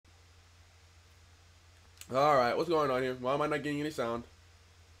Alright, what's going on here? Why am I not getting any sound?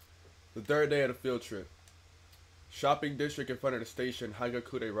 The third day of the field trip. Shopping district in front of the station,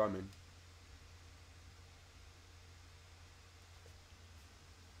 Hagakure Ramen.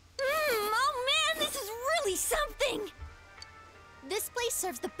 Oh man, this is really something! This place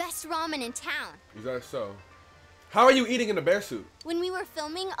serves the best ramen in town. Is that so? How are you eating in a bear suit? When we were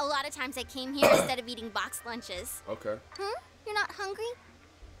filming, a lot of times I came here instead of eating boxed lunches. Okay. You're not hungry?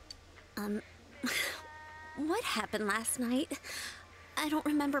 What happened last night? I don't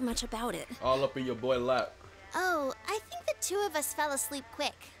remember much about it. All up in your boy lap. Oh, I think the two of us fell asleep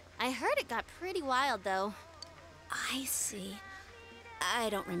quick. I heard it got pretty wild, though. I see. I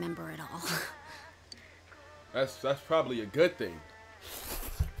don't remember at all. That's probably a good thing.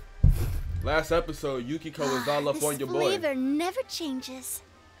 Last episode, Yukiko was all up on your boy. This flavor never changes.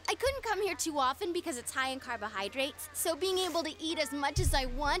 I couldn't come here too often because it's high in carbohydrates, so being able to eat as much as I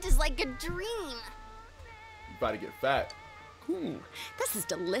want is like a dream. You about to get fat. Ooh, this is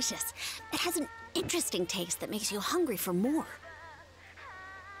delicious. It has an interesting taste that makes you hungry for more.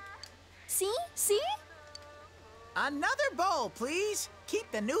 See? See? Another bowl, please.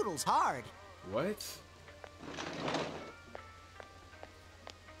 Keep the noodles hard. What?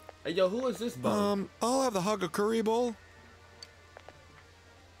 Hey, yo, who is this bum? I'll have the Hagakure bowl.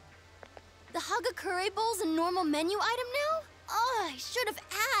 The Hagakure bowl's a normal menu item now? Oh, I should have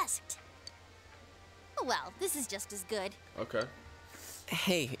asked. Oh well, this is just as good. Okay.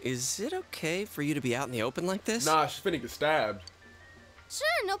 Hey, is it okay for you to be out in the open like this? Nah, she's finna get stabbed.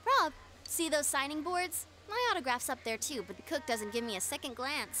 Sure, no prob. See those signing boards? My autograph's up there too, but the cook doesn't give me a second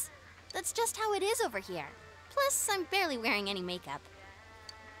glance. That's just how it is over here. Plus, I'm barely wearing any makeup.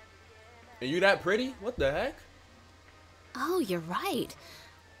 And you that pretty? What the heck? Oh, you're right.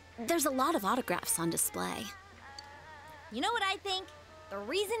 There's a lot of autographs on display. You know what I think? The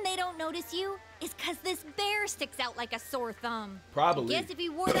reason they don't notice you is because this bear sticks out like a sore thumb. Probably. Guess if he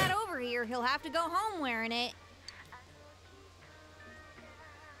wore that over here, he'll have to go home wearing it.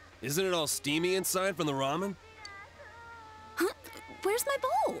 Isn't it all steamy inside from the ramen? Huh? Where's my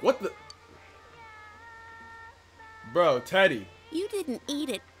bowl? What the? Bro, Teddy. You didn't eat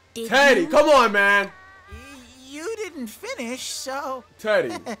it, did Teddy, you? come on, man. You didn't finish, so...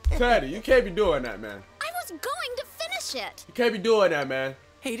 Teddy, Teddy, you can't be doing that, man. I was going to finish it. You can't be doing that, man.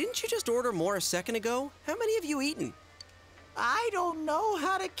 Hey, didn't you just order more a second ago? How many have you eaten? I don't know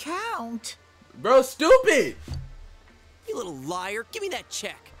how to count. Bro, stupid. You little liar. Give me that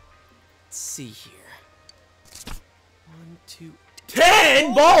check. Let's see here. 1, 2...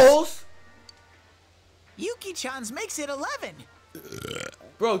 10 bowls? Yuki-chan's makes it 11.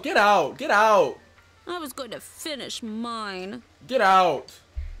 Bro, get out. Get out. I was going to finish mine. Get out.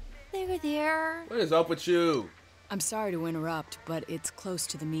 There. What is up with you? I'm sorry to interrupt, but it's close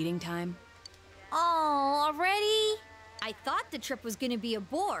to the meeting time. Oh, already? I thought the trip was gonna be a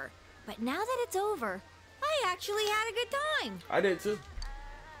bore, but now that it's over, I actually had a good time. I did too.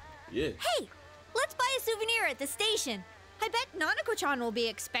 Yeah. Hey, let's buy a souvenir at the station. I bet Nanako-chan will be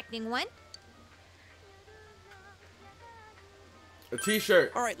expecting one. A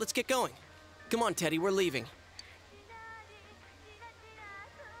t-shirt. All right, let's get going. Come on, Teddy, we're leaving.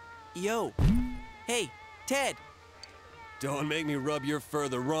 Yo. Hey, Ted. Don't make me rub your fur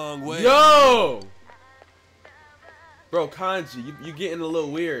the wrong way. Yo! Bro, Kanji, you getting a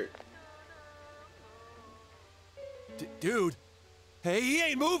little weird. Dude. Hey, he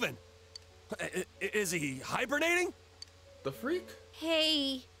ain't moving. Is he hibernating? The freak?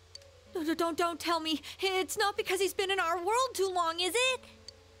 Hey. Don't tell me. It's not because he's been in our world too long, is it?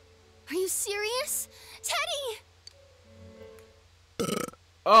 Are you serious? Teddy!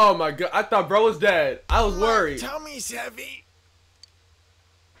 Oh my god, I thought bro was dead. I was worried. Tummy's heavy.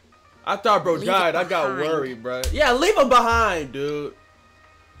 I thought bro Leave died. it I got behind. worried, bro. Yeah, leave him behind, dude.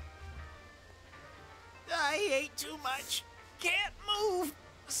 I ate too much. Can't move.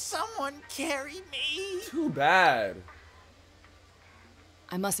 Someone carry me. Too bad.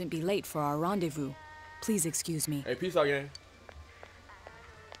 I mustn't be late for our rendezvous. Please excuse me. Hey, peace out, gang.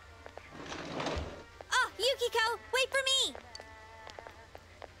 Oh, Yukiko, wait for me.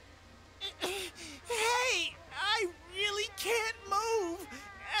 Hey, I really can't move.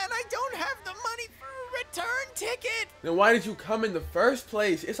 And I don't have the money for a return ticket. Then why did you come in the first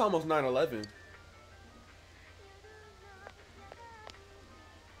place? It's almost 9/11.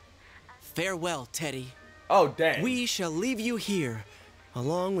 Farewell, Teddy. Oh, dang. We shall leave you here,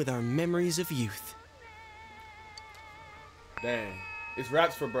 along with our memories of youth. Dang. It's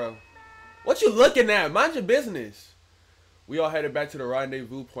raps for bro. What you looking at? Mind your business. We all headed back to the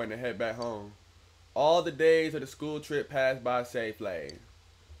rendezvous point and head back home. All the days of the school trip passed by safely.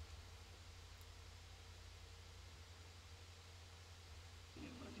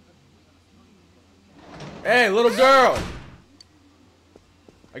 Hey, little girl.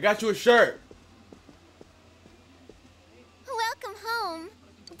 I got you a shirt. Welcome home.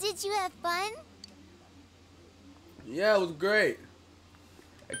 Did you have fun? Yeah, it was great.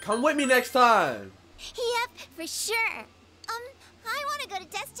 Hey, come with me next time. Yep, for sure. I want to go to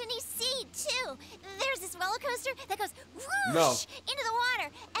Destiny Sea, too. There's this roller coaster that goes whoosh No. into the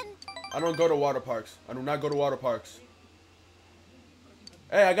water, and... I don't go to water parks. I do not go to water parks.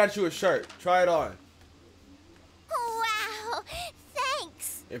 Hey, I got you a shirt. Try it on. Wow,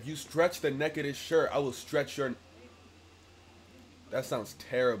 thanks. If you stretch the neck of this shirt, I will stretch your... That sounds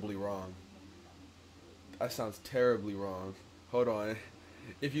terribly wrong. That sounds terribly wrong. Hold on.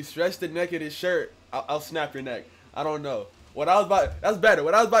 If you stretch the neck of this shirt, I'll snap your neck. I don't know. What I was about... That's better.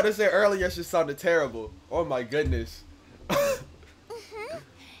 What I was about to say earlier just sounded terrible. Oh my goodness.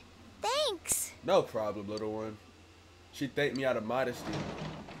 Thanks. No problem, little one. She thanked me out of modesty.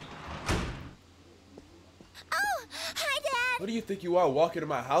 Oh, hi, Dad. Who do you think you are walking in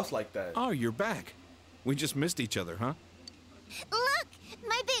my house like that? Oh, you're back. We just missed each other, huh? Look,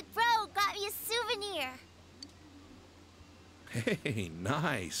 my big bro got me a souvenir. Hey,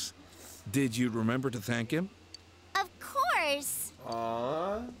 nice. Did you remember to thank him? Of course.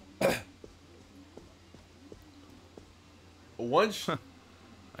 I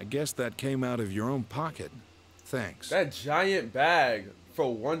guess that came out of your own pocket. Thanks. That giant bag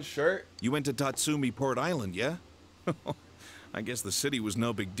for one shirt? You went to Tatsumi Port Island, yeah? I guess the city was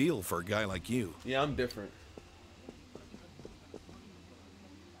no big deal for a guy like you. Yeah, I'm different.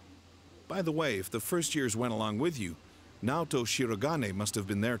 By the way, if the first years went along with you, Naoto Shirogane must have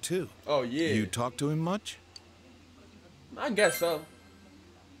been there too. Oh, yeah. You talk to him much? I guess so.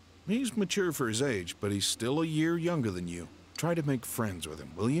 He's mature for his age, but he's still a year younger than you. Try to make friends with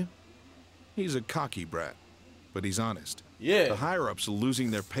him, will you? He's a cocky brat, but he's honest. Yeah. The higher-ups are losing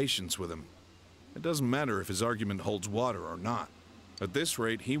their patience with him. It doesn't matter if his argument holds water or not. At this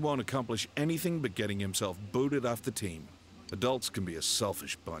rate, he won't accomplish anything but getting himself booted off the team. Adults can be a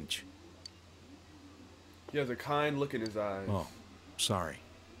selfish bunch. He has a kind look in his eyes. Oh, sorry.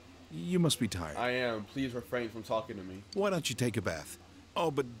 You must be tired. I am. Please refrain from talking to me. Why don't you take a bath?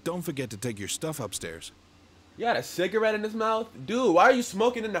 Oh, but don't forget to take your stuff upstairs. You got a cigarette in his mouth? Dude, why are you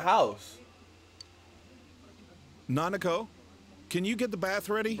smoking in the house? Nanako, can you get the bath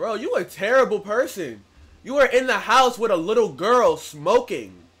ready? Bro, you a terrible person. You are in the house with a little girl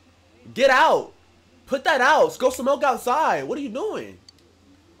smoking. Get out. Put that out. Go smoke outside. What are you doing?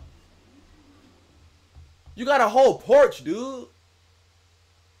 You got a whole porch, dude.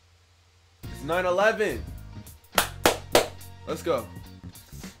 It's 9/11. Let's go.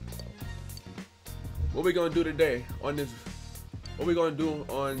 What we gonna do today on this? What we gonna do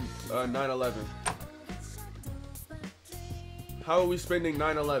on 9/11? How are we spending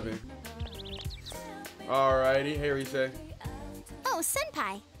 9/11? Alrighty, hey Rise. Oh,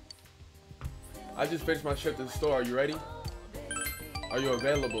 Senpai. I just finished my trip to the store. Are you ready? Are you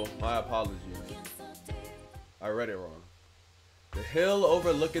available? My apologies. I read it wrong. The hill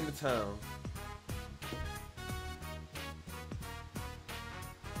overlooking the town.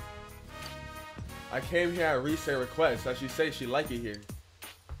 I came here at Rise's request, as she says she like it here.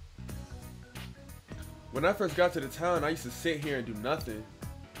 When I first got to the town, I used to sit here and do nothing.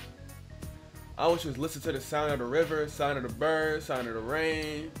 I would just listen to the sound of the river, sound of the birds, sound of the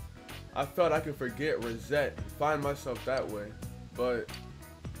rain. I felt I could forget Rosette and find myself that way. But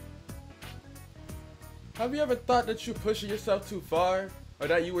have you ever thought that you're pushing yourself too far? Or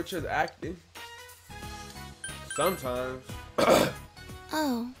that you were just acting? Sometimes.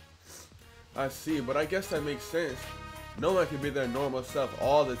 Oh. I see, but I guess that makes sense. No one can be their normal self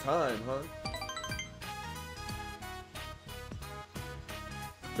all the time, huh?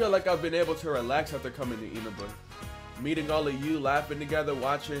 I feel like I've been able to relax after coming to Inaba. Meeting all of you, laughing together,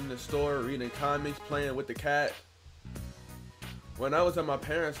 watching the store, reading comics, playing with the cat. When I was at my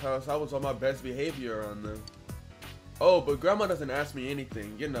parents' house, I was on my best behavior around them. Oh, but grandma doesn't ask me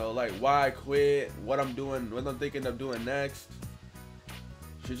anything, you know, like why I quit, what I'm doing, what I'm thinking of doing next.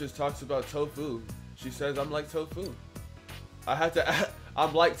 She just talks about tofu. She says I'm like tofu.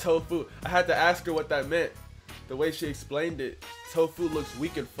 I'm like tofu. I had to ask her what that meant. The way she explained it, tofu looks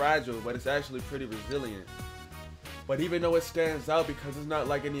weak and fragile, but it's actually pretty resilient. But even though it stands out because it's not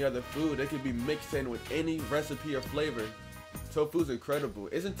like any other food, it can be mixed in with any recipe or flavor. Tofu's incredible.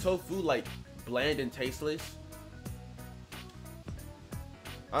 Isn't tofu like bland and tasteless?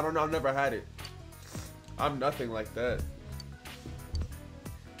 I don't know, I've never had it. I'm nothing like that.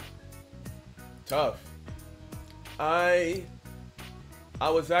 Tough. I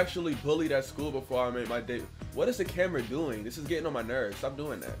was actually bullied at school before I made my debut. What is the camera doing? This is getting on my nerves. Stop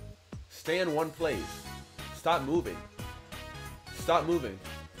doing that. Stay in one place. Stop moving. Stop moving.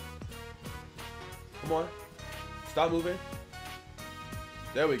 Come on. Stop moving.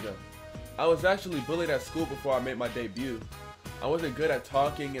 There we go. I was actually bullied at school before I made my debut. I wasn't good at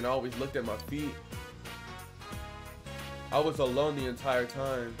talking and always looked at my feet. I was alone the entire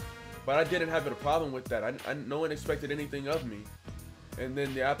time, but I didn't have a problem with that. No one expected anything of me. And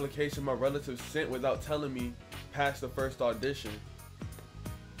then the application my relatives sent without telling me passed the first audition.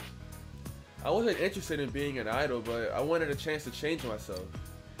 I wasn't interested in being an idol, but I wanted a chance to change myself.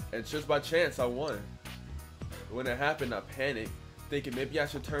 And just by chance, I won. When it happened, I panicked, thinking maybe I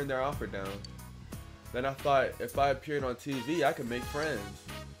should turn their offer down. Then I thought if I appeared on TV, I could make friends.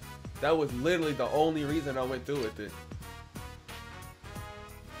 That was literally the only reason I went through with it.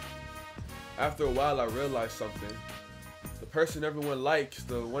 After a while, I realized something. The person everyone likes,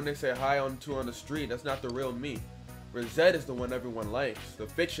 the one they say hi on the street, that's not the real me. Rosette is the one everyone likes, the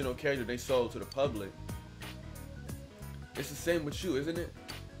fictional character they sold to the public. It's the same with you, isn't it?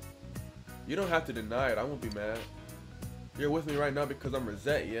 You don't have to deny it, I won't be mad. You're with me right now because I'm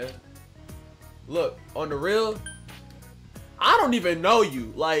Rosette, yeah? Look, on the real, I don't even know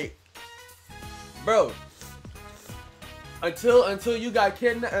you. Like, bro, until you got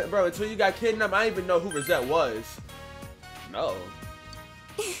kidnapped, bro, until you got kidnapped, I didn't even know who Rosette was. No.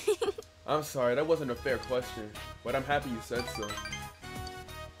 I'm sorry, that wasn't a fair question, but I'm happy you said so.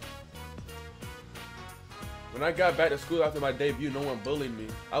 When I got back to school after my debut, no one bullied me.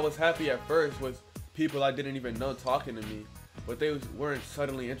 I was happy at first with people I didn't even know talking to me, but they weren't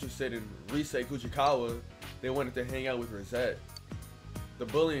suddenly interested in Rise Kuchikawa. They wanted to hang out with Rosette. The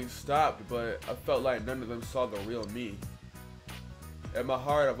bullying stopped, but I felt like none of them saw the real me. In my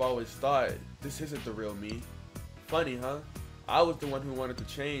heart, I've always thought, this isn't the real me. Funny, huh? I was the one who wanted to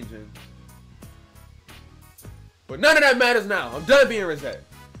change, but none of that matters now. I'm done being Rosette.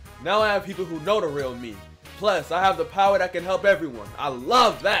 Now I have people who know the real me. Plus, I have the power that can help everyone. I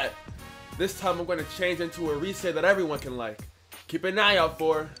love that. This time I'm going to change into a Rise that everyone can like. Keep an eye out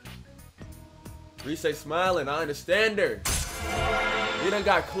for her. Rise smiling, I understand her. We done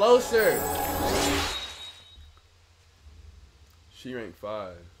got closer. She ranked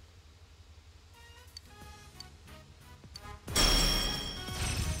 5.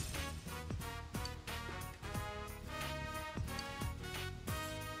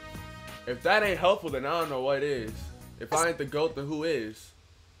 If that ain't helpful, then I don't know what is. If I ain't the GOAT, then who is?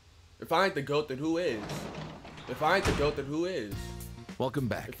 If I ain't the GOAT, then who is? If I ain't the GOAT, then who is? Welcome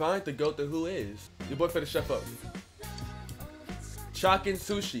back. If I ain't the GOAT, then who is? Your boy finna chef up. Rockin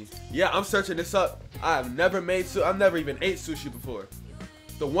sushi. Yeah, I'm searching this up. I've never even ate sushi before.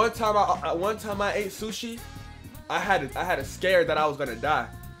 The one time I ate sushi, I had a scare that I was gonna die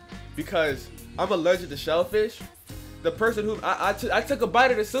because I'm allergic to shellfish. The person who I took a bite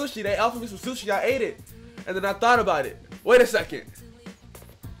of the sushi, they offered me some sushi, I ate it, and then I thought about it. Wait a second,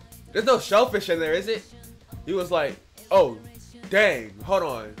 there's no shellfish in there, is it? He was like, oh, dang, hold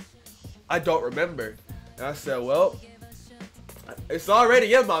on, I don't remember. And I said, well, it's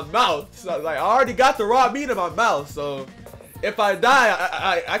already in my mouth. So like, I already got the raw meat in my mouth, so if I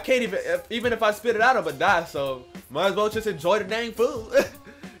die, I can't even if I spit it out, I'm gonna die. So might as well just enjoy the dang food.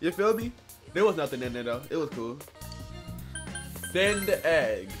 You feel me? There was nothing in there though. It was cool. Thinned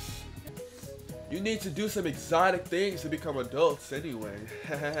eggs. You need to do some exotic things to become adults anyway.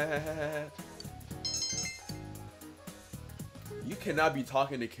 You cannot be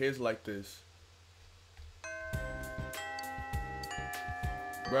talking to kids like this.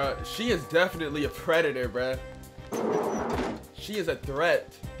 Bruh, she is definitely a predator, bruh. She is a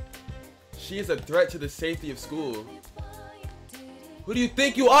threat. She is a threat to the safety of school. Who do you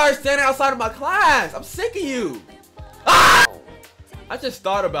think you are standing outside of my class? I'm sick of you. Ah! I just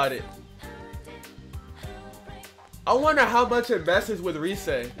thought about it. I wonder how much it messes with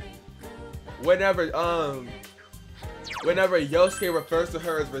Rise whenever Yosuke refers to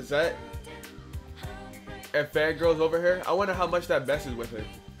her as Rosette and fangirls over her. I wonder how much that messes with her.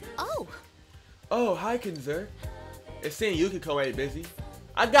 Oh, hi KenZerk. It's seeing Yukiko ain't busy.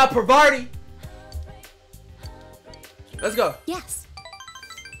 I got Parvati. Let's go. Yes.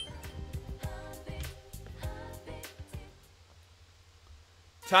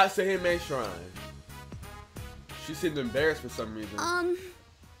 Tatsehime Shrine. She seemed embarrassed for some reason.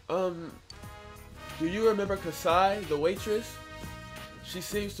 Do you remember Kasai, the waitress? She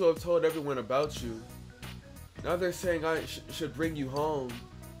seems to have told everyone about you. Now they're saying I should bring you home.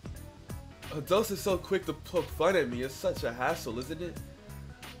 Adults is so quick to poke fun at me. It's such a hassle, isn't it?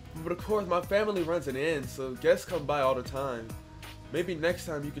 But of course, my family runs an inn, so guests come by all the time. Maybe next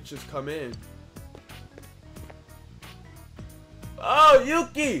time you could just come in. Oh,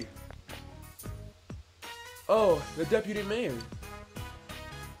 Yuki! Oh, the deputy mayor.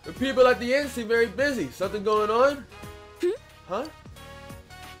 The people at the inn seem very busy. Something going on? Huh?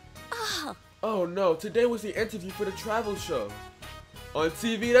 Oh. Oh no, today was the interview for the travel show. On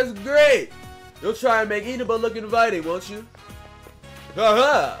TV, that's great! You'll try and make Inaba look inviting, won't you?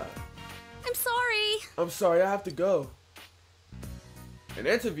 Haha! I'm sorry. I'm sorry, I have to go. An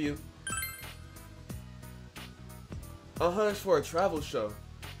interview? It's for a travel show.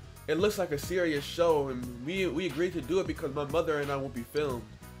 It looks like a serious show, and we agreed to do it because my mother and I won't be filmed.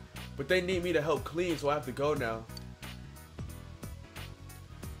 But they need me to help clean, so I have to go now.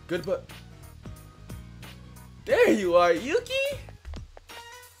 Goodbye. There you are, Yuki!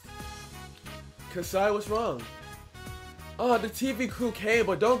 Kasai, what's wrong? Oh, the TV crew came,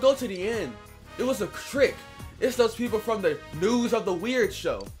 but don't go to the end. It was a trick. It's those people from the News of the Weird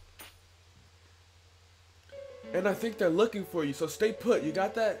show. And I think they're looking for you, so stay put. You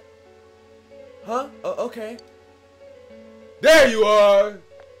got that? Huh? Oh, okay. There you are!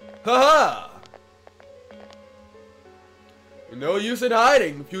 Haha! No use in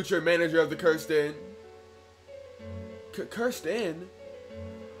hiding, future manager of the Cursed Inn. Cursed Inn?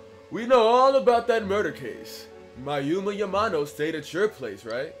 We know all about that murder case. Mayuma Yamano stayed at your place,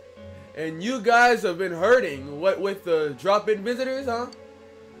 right? And you guys have been hurting, what with the drop-in visitors, huh?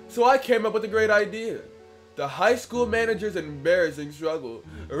 So I came up with a great idea. The high school manager's embarrassing struggle,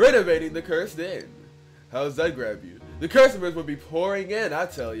 renovating the Cursed Inn. How's that grab you? The customers will be pouring in, I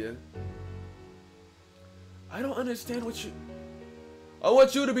tell you. I don't understand what you... I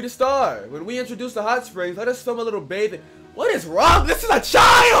want you to be the star. When we introduce the hot springs, let us film a little bathing. What is wrong? This is a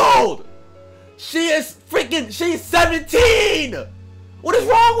child! She's 17! What is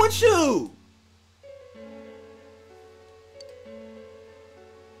wrong with you?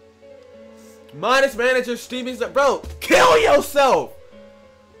 Minus manager Stevie's like, bro, kill yourself!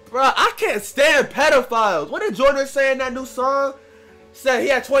 Bro, I can't stand pedophiles. What did Jordan say in that new song? Said he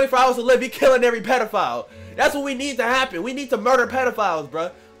had 24 hours to live, he killing every pedophile. That's what we need to happen. We need to murder pedophiles,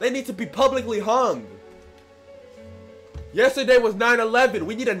 bro. They need to be publicly hung. Yesterday was 9/11.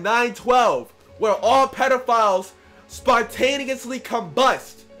 We need a 9/12 where all pedophiles spontaneously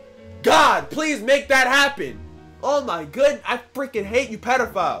combust. God, please make that happen. Oh my goodness, I freaking hate you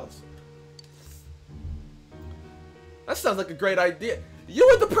pedophiles. That sounds like a great idea. You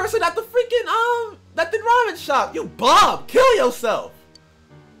were the person at the freaking, at the ramen shop. You Bob, kill yourself.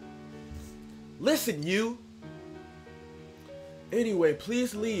 Listen, you. Anyway,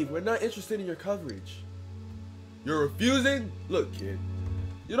 please leave. We're not interested in your coverage. You're refusing? Look, kid.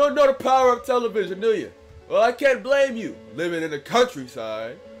 You don't know the power of television, do you? Well, I can't blame you. Living in the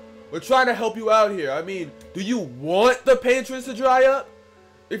countryside. We're trying to help you out here. I mean, do you want the patrons to dry up?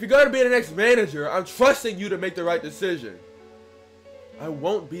 If you're going to be the next manager, I'm trusting you to make the right decision. I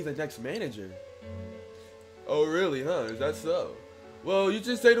won't be the next manager. Oh, really, huh? Is that so? Well, you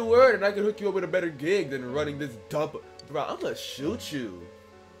just say the word and I can hook you up with a better gig than running this dump. Bro, I'm gonna shoot you.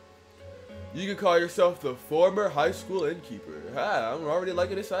 You can call yourself the former high school innkeeper. Ha, I'm already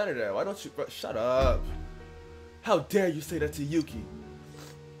liking the side of that. Why don't you... Bro, shut up. How dare you say that to Yuki?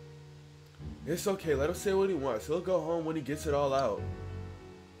 It's okay, let him say what he wants. He'll go home when he gets it all out.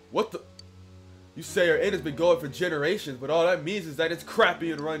 What the... You say your inn has been going for generations, but all that means is that it's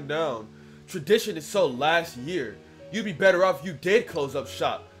crappy and run down. Tradition is so last year. You'd be better off if you did close up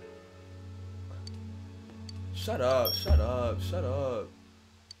shop. Shut up, shut up, shut up.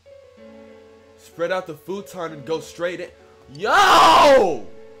 Spread out the futon and go straight in. Yo!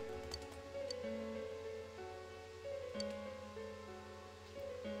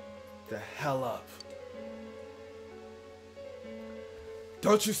 The hell up.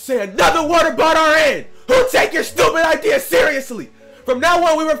 Don't you say another word about our inn! Who'll take your stupid idea seriously? From now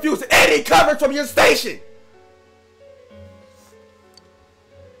on, we refuse any coverage from your station!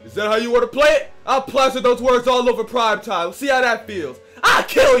 Is that how you want to play it? I'll plaster those words all over primetime. See how that feels. I'll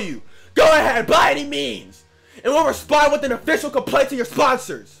kill you! Go ahead, by any means! And we'll respond with an official complaint to your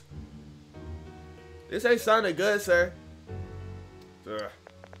sponsors! This ain't sounding good, sir. Ugh.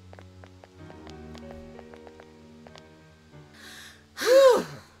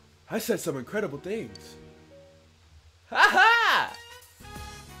 I said some incredible things. Ha ha!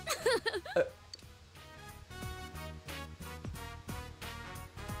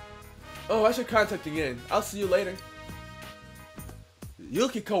 Oh, I should contact the inn. I'll see you later.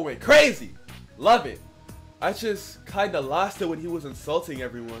 Yukiko went crazy. Love it. I just kinda lost it when he was insulting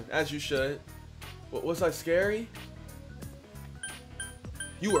everyone, as you should. What, was I scary?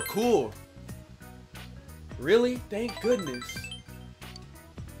 You were cool. Really? Thank goodness.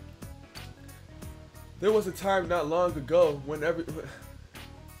 There was a time not long ago when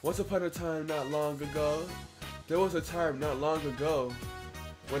once upon a time not long ago, There was a time not long ago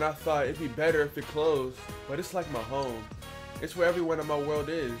when I thought it'd be better if it closed, but it's like my home. It's where everyone in my world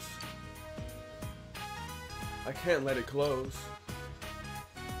is. I can't let it close.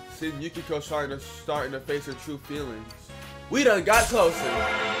 Seeing Yukiko starting to face her true feelings. We done got closer.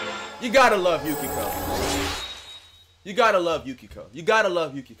 You gotta love Yukiko. You gotta love Yukiko. You gotta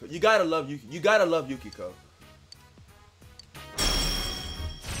love Yukiko. You gotta love Yukiko. You gotta love Yukiko.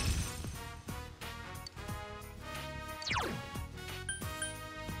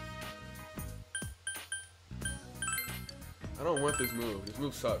 I don't want this move. This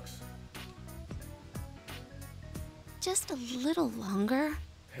move sucks. Just a little longer?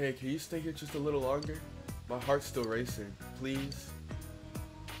 Hey, can you stay here just a little longer? My heart's still racing. Please?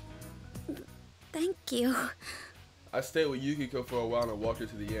 Thank you. I stayed with Yukiko for a while and walked her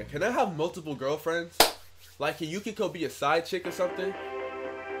to the end. Can I have multiple girlfriends? Like, can Yukiko be a side chick or something?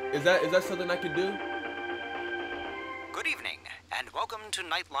 Is that something I can do? Good evening, and welcome to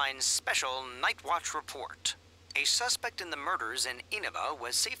Nightline's special Night Watch report. A suspect in the murders in Inaba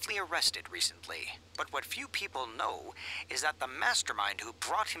was safely arrested recently, but what few people know is that the mastermind who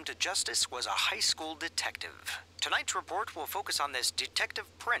brought him to justice was a high school detective. Tonight's report will focus on this detective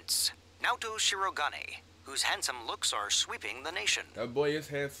prince, Naoto Shirogane, whose handsome looks are sweeping the nation. That boy is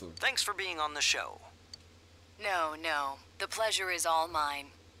handsome. Thanks for being on the show. No, the pleasure is all mine.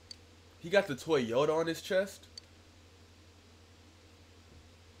 He got the toy Yoda on his chest?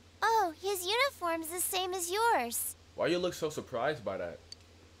 Oh, his uniform's the same as yours. Why you look so surprised by that?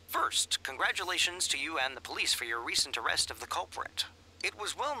 First, congratulations to you and the police for your recent arrest of the culprit. It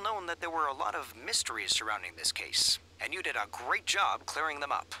was well known that there were a lot of mysteries surrounding this case, and you did a great job clearing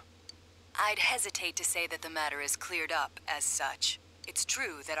them up. I'd hesitate to say that the matter is cleared up as such. It's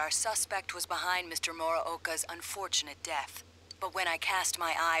true that our suspect was behind Mr. Muraoka's unfortunate death. But when I cast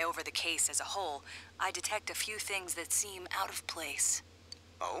my eye over the case as a whole, I detect a few things that seem out of place.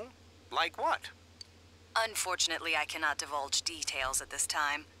 Oh? Like what? Unfortunately, I cannot divulge details at this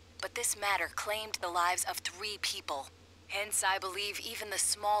time, but this matter claimed the lives of 3 people. Hence, I believe even the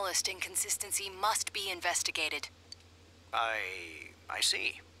smallest inconsistency must be investigated. I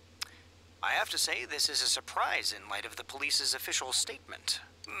see. I have to say this is a surprise in light of the police's official statement.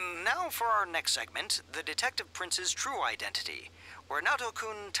 Now for our next segment, the Detective Prince's true identity, where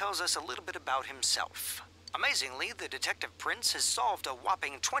Naoto-kun tells us a little bit about himself. Amazingly, the Detective Prince has solved a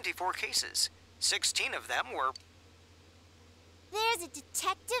whopping 24 cases. 16 of them were... There's a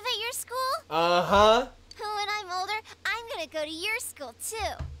detective at your school? Uh-huh. When I'm older, I'm gonna go to your school too.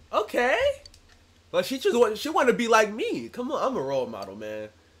 Okay. Like, she want to be like me. Come on, I'm a role model, man.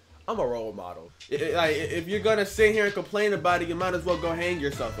 I'm a role model. Like, if you're gonna sit here and complain about it, you might as well go hang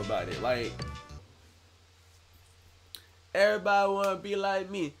yourself about it. Like, everybody wanna be like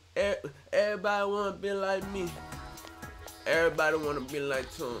me. Everybody wanna be like me. Everybody wanna be like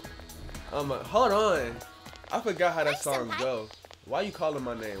Tom. Hold on. I forgot how that song go. Why you calling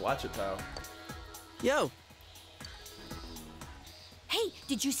my name? Watch it, pal. Yo. Hey,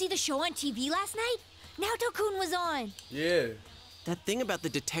 did you see the show on TV last night? Naoto-kun was on. Yeah. That thing about the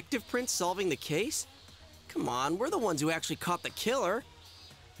detective prince solving the case? Come on, we're the ones who actually caught the killer.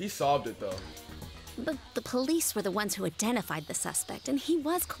 He solved it, though. But the police were the ones who identified the suspect, and he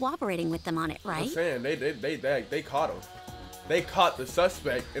was cooperating with them on it, right? I'm saying, they caught him. They caught the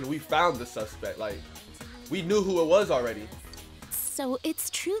suspect, and we found the suspect. Like, we knew who it was already. So it's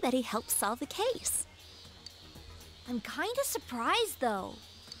true that he helped solve the case. I'm kind of surprised, though.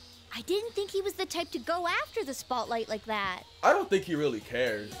 I didn't think he was the type to go after the spotlight like that. I don't think he really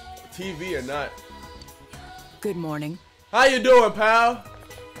cares. TV or not. Good morning. How you doing, pal?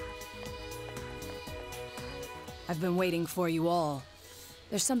 I've been waiting for you all.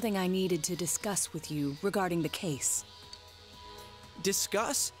 There's something I needed to discuss with you regarding the case.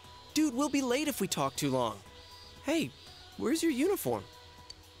 Discuss? Dude, we'll be late if we talk too long. Hey, where's your uniform?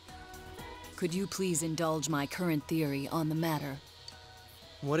 Could you please indulge my current theory on the matter?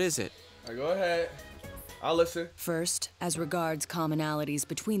 What is it? Go ahead. I'll listen. First, as regards commonalities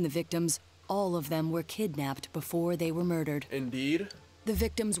between the victims, all of them were kidnapped before they were murdered. Indeed. The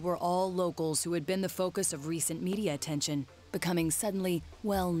victims were all locals who had been the focus of recent media attention, becoming suddenly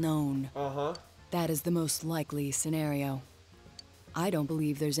well-known. Uh-huh. That is the most likely scenario. I don't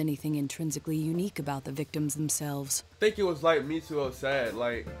believe there's anything intrinsically unique about the victims themselves. I think it was like Me Too Sad.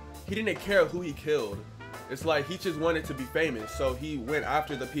 Like, he didn't care who he killed. It's like he just wanted to be famous, so he went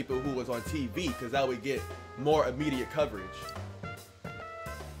after the people who was on TV, because that would get more immediate coverage.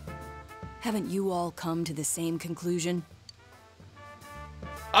 Haven't you all come to the same conclusion?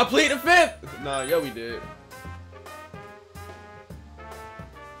 I plead the fifth! Nah, yeah, we did.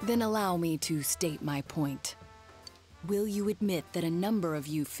 Then allow me to state my point. Will you admit that a number of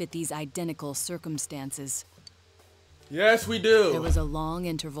you fit these identical circumstances? Yes, we do. There was a long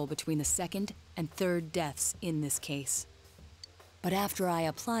interval between the second and third deaths in this case. But after I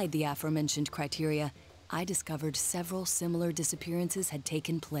applied the aforementioned criteria, I discovered several similar disappearances had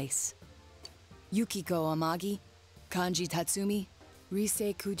taken place. Yukiko Amagi, Kanji Tatsumi,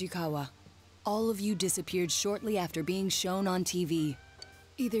 Rise Kujikawa. All of you disappeared shortly after being shown on TV.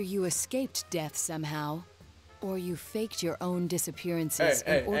 Either you escaped death somehow, or you faked your own disappearances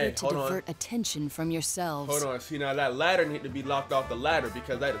in order to divert attention from yourselves. Hold on, see now that ladder need to be locked off the ladder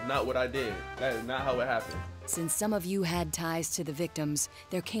because that is not what I did. That is not how it happened. Since some of you had ties to the victims,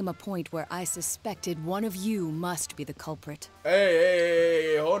 there came a point where I suspected one of you must be the culprit.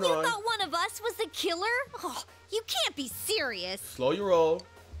 Hey, hold on. You thought one of us was the killer? Oh, you can't be serious. Slow your roll.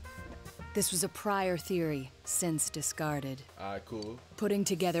 This was a prior theory, since discarded. Alright, cool. Putting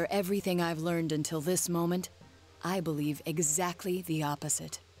together everything I've learned until this moment, I believe exactly the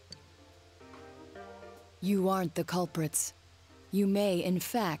opposite. You aren't the culprits. You may, in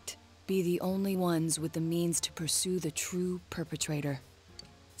fact, be the only ones with the means to pursue the true perpetrator.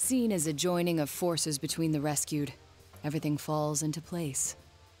 Seen as a joining of forces between the rescued, everything falls into place.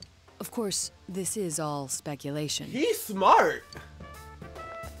 Of course, this is all speculation. He's smart!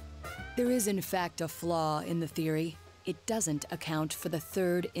 There is in fact a flaw in the theory. It doesn't account for the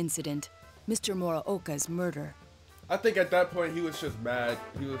third incident, Mr. Muraoka's murder. I think at that point he was just mad.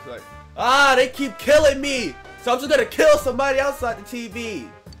 He was like, they keep killing me! So I'm just gonna kill somebody outside the TV!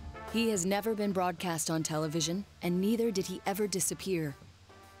 He has never been broadcast on television, and neither did he ever disappear.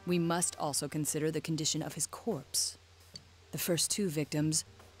 We must also consider the condition of his corpse. The first two victims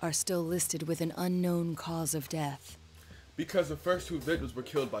are still listed with an unknown cause of death. Because the first two victims were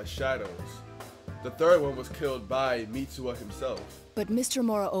killed by shadows. The third one was killed by Mitsuha himself. But Mr.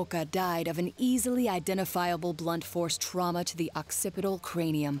 Muraoka died of an easily identifiable blunt force trauma to the occipital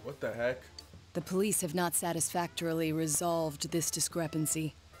cranium. What the heck? The police have not satisfactorily resolved this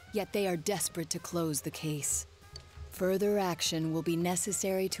discrepancy, yet they are desperate to close the case. Further action will be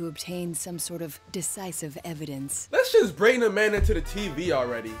necessary to obtain some sort of decisive evidence. Let's just bring the man into the TV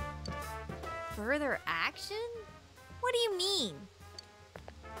already. Further action? What do you mean?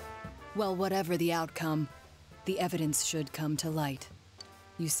 Well, whatever the outcome, the evidence should come to light.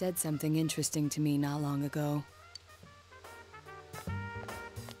 You said something interesting to me not long ago.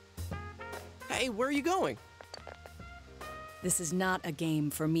 Hey, where are you going? This is not a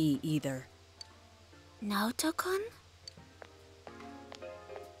game for me either. Naoto-kun?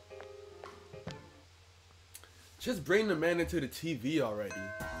 Just bring the man into the TV already.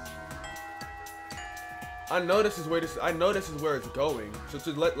 I know this is where it's going. So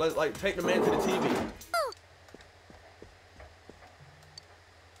just like take the man to the TV.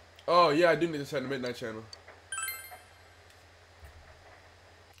 Oh yeah, I do need to set the midnight channel.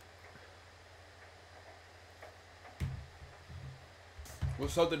 Will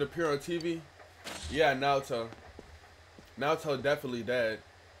something appear on TV? Yeah, Naoto. Naoto definitely dead.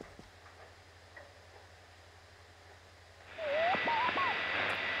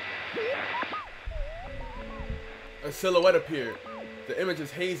 A silhouette appeared. The image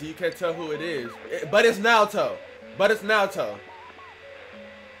is hazy, you can't tell who it is. But it's Naoto. But it's Naoto.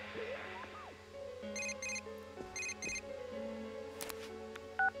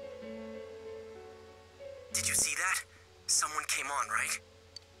 Did you see that? Someone came on, right?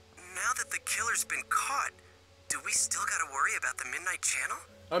 Now that the killer's been caught, do we still gotta worry about the Midnight Channel?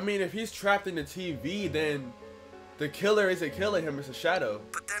 I mean, if he's trapped in the TV, then the killer isn't killing him, it's a shadow.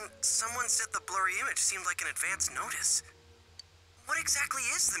 But then someone said the blurry image seemed like an advance notice. What exactly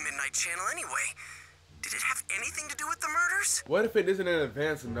is the Midnight Channel anyway? Did it have anything to do with the murders? What if it isn't an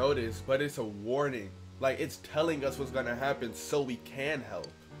advance notice, but it's a warning? Like, it's telling us what's gonna happen so we can help.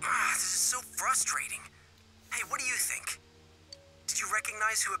 This is so frustrating. Hey, what do you think? Did you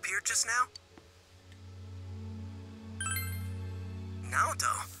recognize who appeared just now?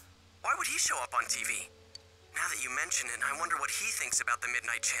 Naoto? Why would he show up on TV? Now that you mention it, I wonder what he thinks about the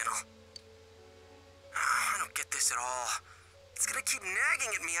Midnight Channel. I don't get this at all. It's gonna keep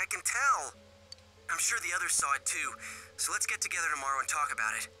nagging at me, I can tell. I'm sure the others saw it too, so let's get together tomorrow and talk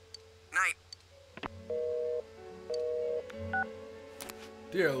about it. Night.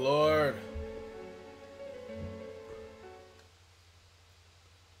 Dear Lord.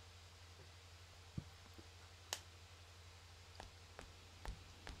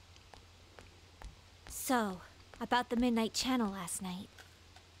 So, about the Midnight Channel last night.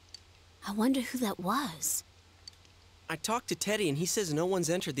 I wonder who that was. I talked to Teddy and he says no one's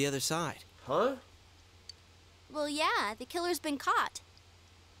entered the other side. Huh? Well, yeah, the killer's been caught.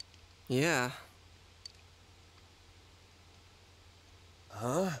 Yeah.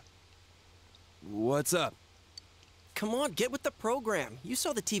 Huh? What's up? Come on, get with the program. You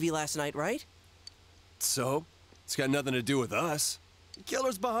saw the TV last night, right? So? It's got nothing to do with us. The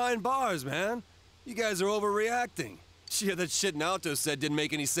killer's behind bars, man. You guys are overreacting. Shit, that shit Naoto said didn't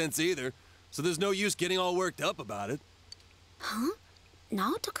make any sense either, so there's no use getting all worked up about it. Huh?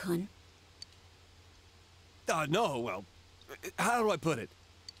 Naoto-kun? No, well, how do I put it?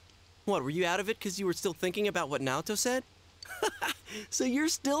 What, were you out of it because you were still thinking about what Naoto said? So you're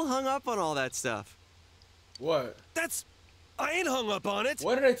still hung up on all that stuff? What? I ain't hung up on it.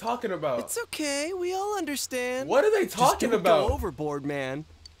 What are they talking about? It's okay, we all understand. What are they talking Just don't about? Go overboard, man.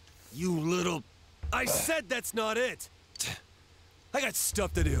 You little... I said that's not it. I got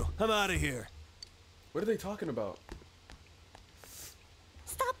stuff to do. I'm out of here. What are they talking about?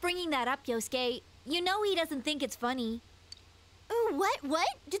 Stop bringing that up, Yosuke. You know he doesn't think it's funny. Ooh, what?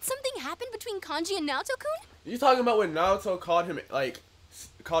 Did something happen between Kanji and Naoto-kun? You talking about when Naoto called him,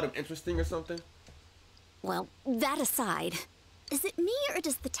 called him interesting or something? Well, that aside, is it me or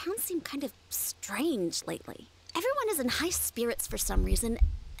does the town seem kind of strange lately? Everyone is in high spirits for some reason,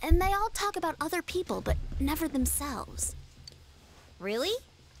 and they all talk about other people, but never themselves. Really?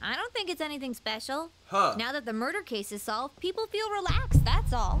 I don't think it's anything special. Huh. Now that the murder case is solved, people feel relaxed,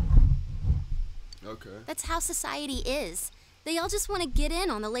 that's all. Okay. That's how society is. They all just want to get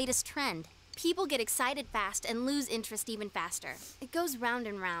in on the latest trend. People get excited fast and lose interest even faster. It goes round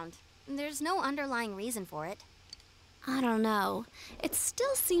and round. There's no underlying reason for it. I don't know. It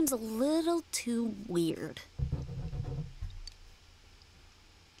still seems a little too weird.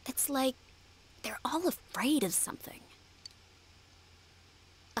 It's like they're all afraid of something.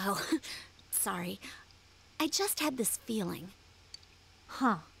 Oh, sorry. I just had this feeling.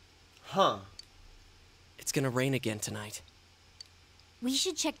 Huh. It's gonna rain again tonight. We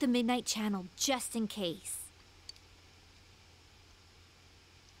should check the Midnight Channel just in case.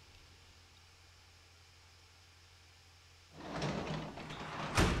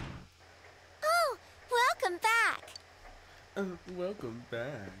 Oh, welcome back. Welcome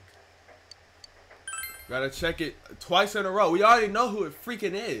back. Gotta check it twice in a row. We already know who it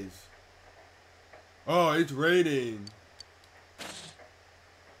freaking is. Oh, it's raining.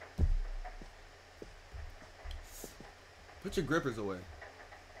 Put your grippers away.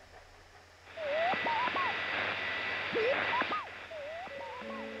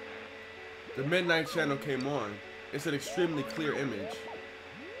 The Midnight Channel came on. It's an extremely clear image.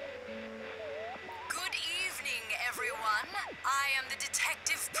 Good evening, everyone. I am the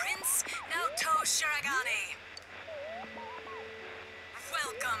Detective Prince, Naoto Shiragane.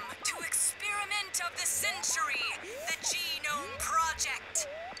 Welcome to Experiment of the Century, the Genome Project.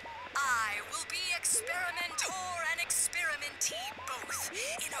 I will be experimenter and experimentee both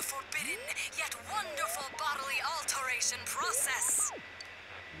in a forbidden yet wonderful bodily alteration process.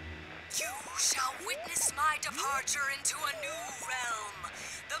 You shall witness my departure into a new realm,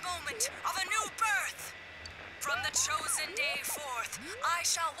 the moment of a new birth. From the chosen day forth, I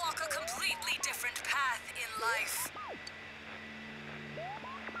shall walk a completely different path in life.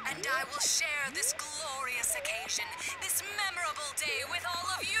 And I will share this glorious occasion, this memorable day with all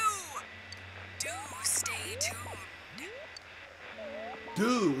of you. Do stay tuned.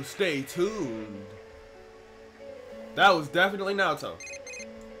 Do stay tuned. That was definitely Naoto.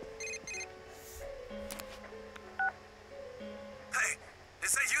 Hey,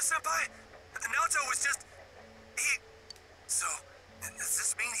 is that you, Senpai? Naoto was just... So, does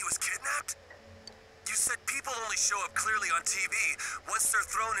this mean he was kidnapped? You said people only show up clearly on TV once they're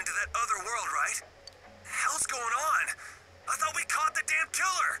thrown into that other world, right? The hell's going on? I thought we caught the damn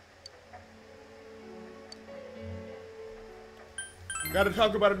killer! Gotta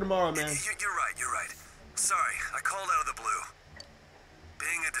talk about it tomorrow, man. You're right. Sorry, I called out of the blue.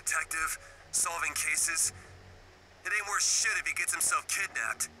 Being a detective, solving cases, it ain't worth shit if he gets himself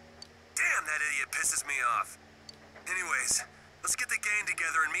kidnapped. Damn, that idiot pisses me off. Anyways, let's get the gang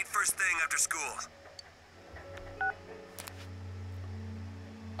together and meet first thing after school.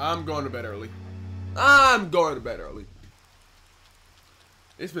 I'm going to bed early.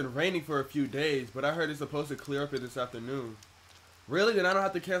 It's been raining for a few days, but I heard it's supposed to clear up here this afternoon. Really? Then I don't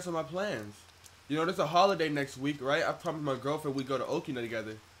have to cancel my plans. You know, there's a holiday next week, right? I promised my girlfriend we'd go to Okina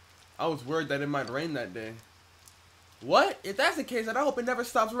together. I was worried that it might rain that day. What? If that's the case, then I hope it never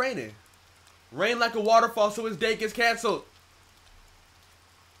stops raining. Rain like a waterfall so his date gets canceled.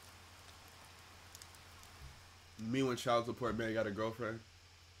 Me when child support man got a girlfriend.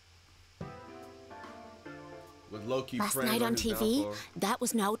 With low-key Last friends night on his TV, downfall. that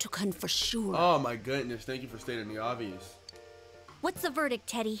was Naoto-kun for sure. Oh my goodness, thank you for stating the obvious. What's the verdict,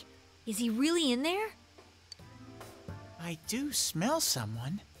 Teddy? Is he really in there? I do smell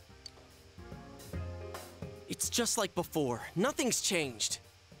someone. It's just like before. Nothing's changed.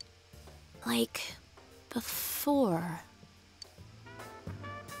 Like before.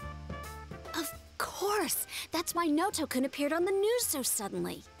 Of course! That's why Naoto-kun appeared on the news so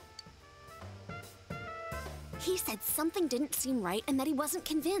suddenly. He said something didn't seem right and that he wasn't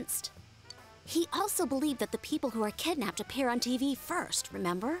convinced. He also believed that the people who are kidnapped appear on TV first,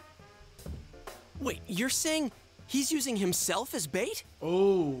 remember? Wait, you're saying he's using himself as bait?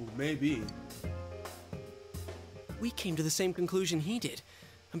 Oh, maybe. We came to the same conclusion he did,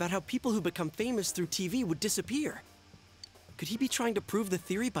 about how people who become famous through TV would disappear. Could he be trying to prove the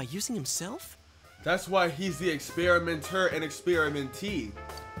theory by using himself? That's why he's the experimenter and experimentee.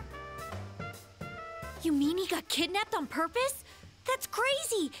 You mean he got kidnapped on purpose? That's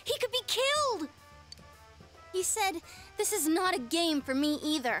crazy! He could be killed! He said, this is not a game for me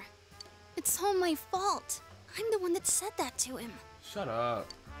either. It's all my fault. I'm the one that said that to him. Shut up.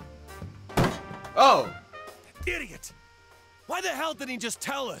 Oh! Idiot! Why the hell didn't he just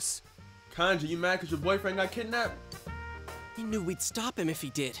tell us? Kanji, you mad because your boyfriend got kidnapped? He knew we'd stop him if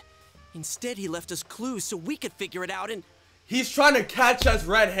he did. Instead, he left us clues so we could figure it out and... He's trying to catch us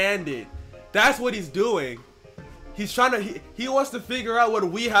red-handed. That's what he's doing. He's trying to... He wants to figure out what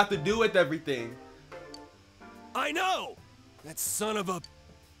we have to do with everything. I know! That son of a...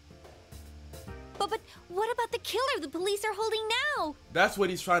 But what about the killer the police are holding now? That's what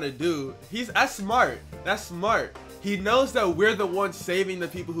he's trying to do. That's smart. That's smart. He knows that we're the ones saving the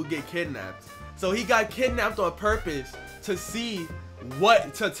people who get kidnapped. So he got kidnapped on purpose to see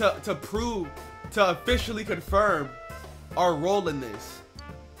what... To prove... To officially confirm our role in this.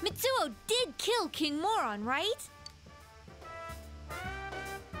 Mitsuo did kill King Moron, right?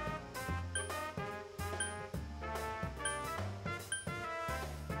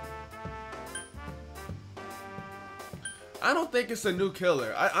 I don't think it's a new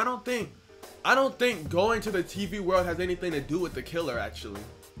killer. I don't think going to the TV world has anything to do with the killer, actually.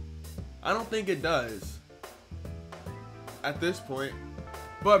 I don't think it does. At this point.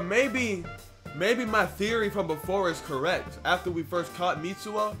 But maybe my theory from before is correct. After we first caught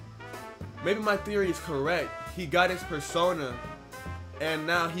Mitsuo, maybe my theory is correct. He got his persona and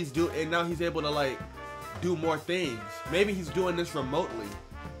now he's able to like do more things. Maybe he's doing this remotely.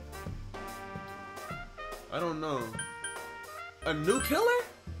 I don't know. A new killer?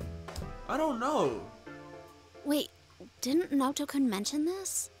 I don't know. Wait, didn't Naoto-kun mention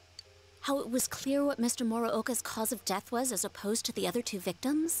this? How it was clear what Mr. Muraoka's cause of death was as opposed to the other two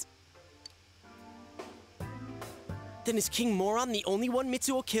victims? Then is King Moron the only one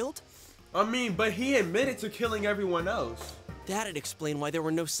Mitsuo killed? I mean, but he admitted to killing everyone else. That'd explain why there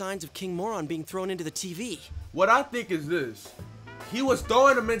were no signs of King Moron being thrown into the TV. What I think is this. He was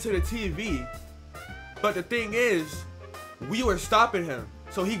throwing them into the TV, but the thing is, we were stopping him.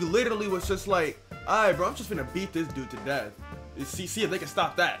 So he literally was just like, alright bro, I'm just gonna beat this dude to death. See if they can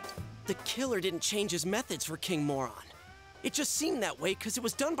stop that. The killer didn't change his methods for King Moron. It just seemed that way because it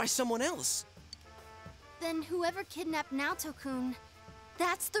was done by someone else. Then whoever kidnapped Naoto-kun,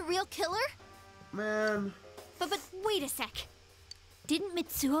 that's the real killer? Man. But wait a sec. Didn't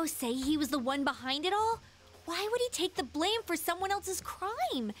Mitsuo say he was the one behind it all? Why would he take the blame for someone else's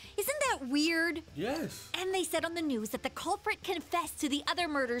crime? Isn't that weird? Yes. And they said on the news that the culprit confessed to the other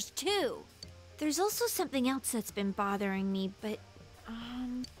murders too. There's also something else that's been bothering me, but,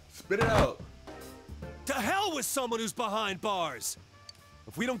 Spit it out. To hell with someone who's behind bars!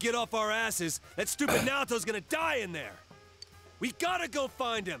 If we don't get off our asses, that stupid Naoto's gonna die in there! We gotta go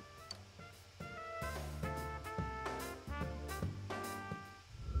find him!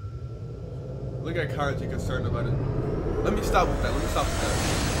 Look at Kanji concerned about it. Let me stop with that.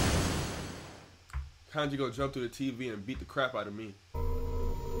 Kanji gonna jump through the TV and beat the crap out of me.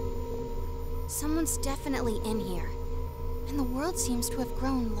 Someone's definitely in here. And the world seems to have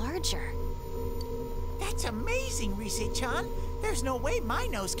grown larger. That's amazing, Rise-chan. There's no way my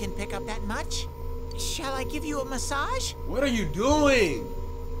nose can pick up that much. Shall I give you a massage? What are you doing?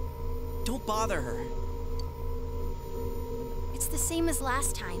 Don't bother her. It's the same as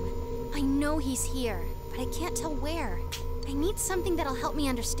last time. I know he's here, but I can't tell where. I need something that'll help me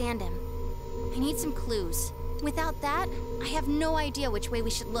understand him. I need some clues. Without that, I have no idea which way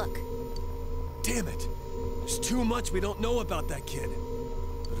we should look. Damn it! There's too much we don't know about that kid.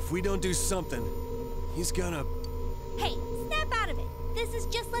 But if we don't do something, he's gonna... hey, snap out of it. This is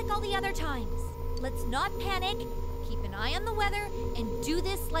just like all the other times. Let's not panic, keep an eye on the weather, and do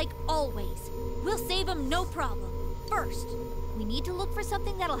this like always. We'll save him no problem. First, we need to look for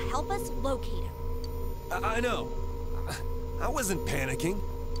something that'll help us locate him. I know. I wasn't panicking.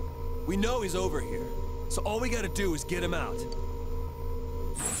 We know he's over here. So all we gotta do is get him out.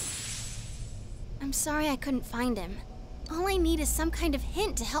 I'm sorry I couldn't find him. All I need is some kind of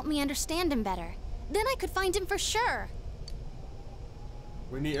hint to help me understand him better. Then I could find him for sure.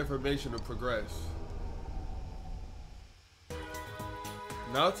 We need information to progress.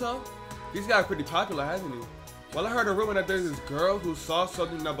 Naoto? He's got pretty popular, hasn't he? Well, I heard a rumor that there's this girl who saw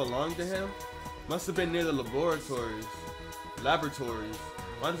something that belonged to him. Must have been near the laboratories.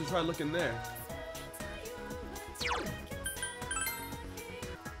 Why don't you try looking there?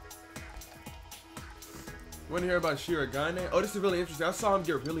 Want to hear about Shirogane? Oh, this is really interesting. I saw him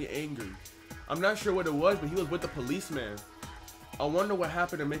get really angry. I'm not sure what it was, but he was with the policeman. I wonder what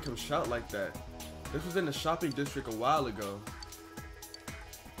happened to make him shout like that. This was in the shopping district a while ago.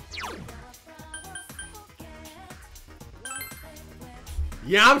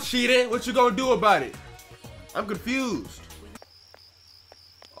 Yeah, I'm cheating. What you gonna do about it? I'm confused.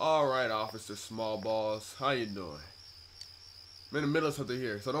 Alright, Officer Small Balls. How you doing? I'm in the middle of something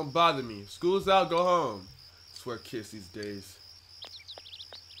here, so don't bother me. School's out, go home. I swear kids these days.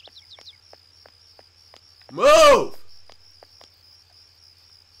 Move!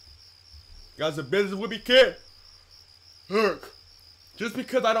 Got some business with me, kid? Herc. Just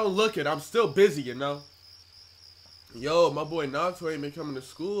because I don't look it, I'm still busy, you know? Yo, my boy Naoto ain't been coming to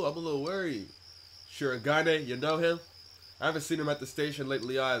school. I'm a little worried. Shirogane, you know him? I haven't seen him at the station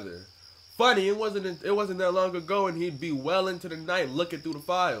lately either. Funny, it wasn't that long ago, and he'd be well into the night looking through the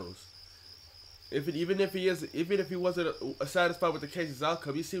files. Even if he wasn't satisfied with the case's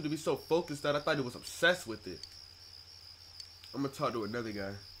outcome, he seemed to be so focused that I thought he was obsessed with it. I'm gonna talk to another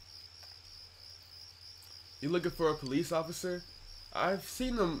guy. You looking for a police officer? I've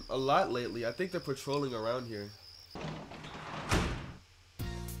seen them a lot lately. I think they're patrolling around here.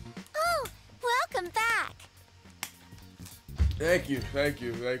 Oh, welcome back. Thank you.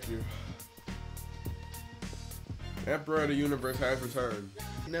 Emperor of the Universe has returned.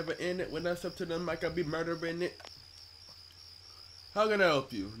 Never end it when that's up to them like I be murdering it. How can I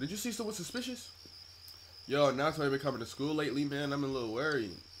help you? Did you see someone suspicious? Yo, Naoto ain't been coming to school lately, man. I'm a little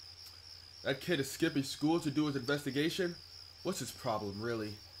worried. That kid is skipping school to do his investigation? What's his problem,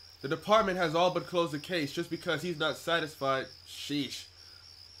 really? The department has all but closed the case just because he's not satisfied. Sheesh.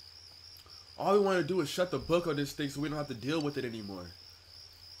 All we want to do is shut the book on this thing so we don't have to deal with it anymore.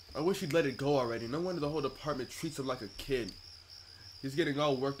 I wish he'd let it go already. No wonder the whole department treats him like a kid. He's getting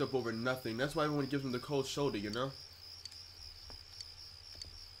all worked up over nothing. That's why everyone gives him the cold shoulder, you know?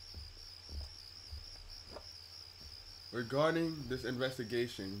 Regarding this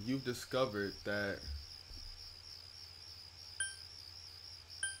investigation, you've discovered that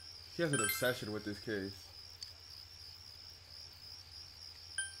he has an obsession with this case.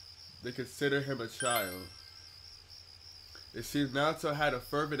 They consider him a child. It seems Naoto had a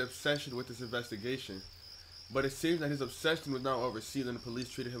fervent obsession with this investigation, but it seems that his obsession was now overseen and the police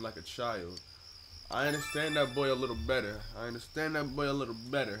treated him like a child. I understand that boy a little better.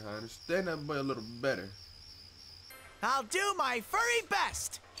 I'll do my furry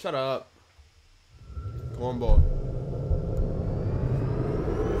best. Shut up. Cornball.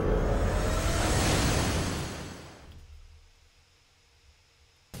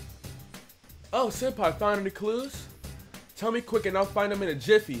 Oh, Senpai, found any clues? Tell me quick and I'll find them in a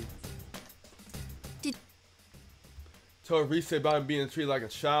jiffy. Told Reese about him being treated like a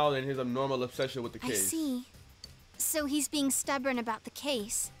child and his abnormal obsession with the case. I see. So he's being stubborn about the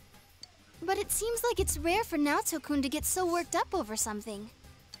case. But it seems like it's rare for Naoto-kun to get so worked up over something.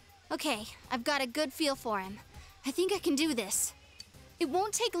 Okay, I've got a good feel for him. I think I can do this. It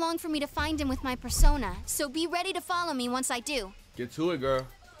won't take long for me to find him with my persona, so be ready to follow me once I do. Get to it, girl.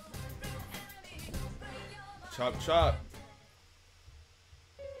 Chop, chop.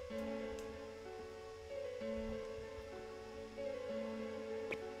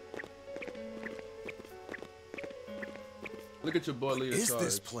 Look at your boy leader. What is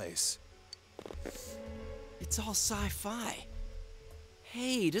this place? It's all sci-fi.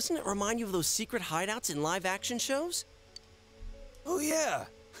 Hey, doesn't it remind you of those secret hideouts in live-action shows? Oh yeah.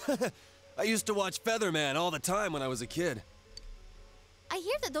 I used to watch Featherman all the time when I was a kid. I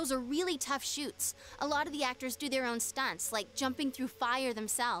hear that those are really tough shoots. A lot of the actors do their own stunts, like jumping through fire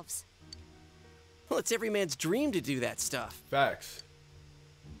themselves. Well, it's every man's dream to do that stuff. Facts.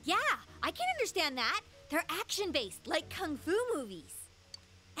 Yeah, I can understand that. They're action-based, like kung fu movies.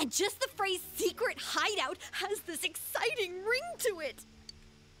 And just the phrase secret hideout has this exciting ring to it.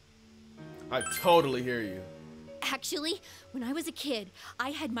 I totally hear you. Actually, when I was a kid, I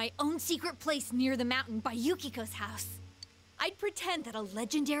had my own secret place near the mountain by Yukiko's house. I'd pretend that a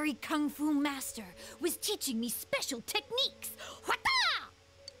legendary kung fu master was teaching me special techniques. Whata!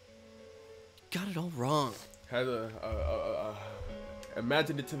 got it all wrong. Has a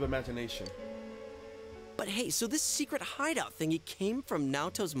imaginative imagination. But hey, so this secret hideout thingy came from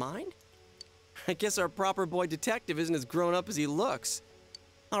Naoto's mind? I guess our proper boy detective isn't as grown up as he looks.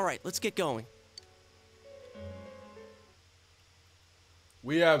 All right, let's get going.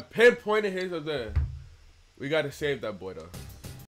 We have pinpointed his of the. We gotta save that boy though.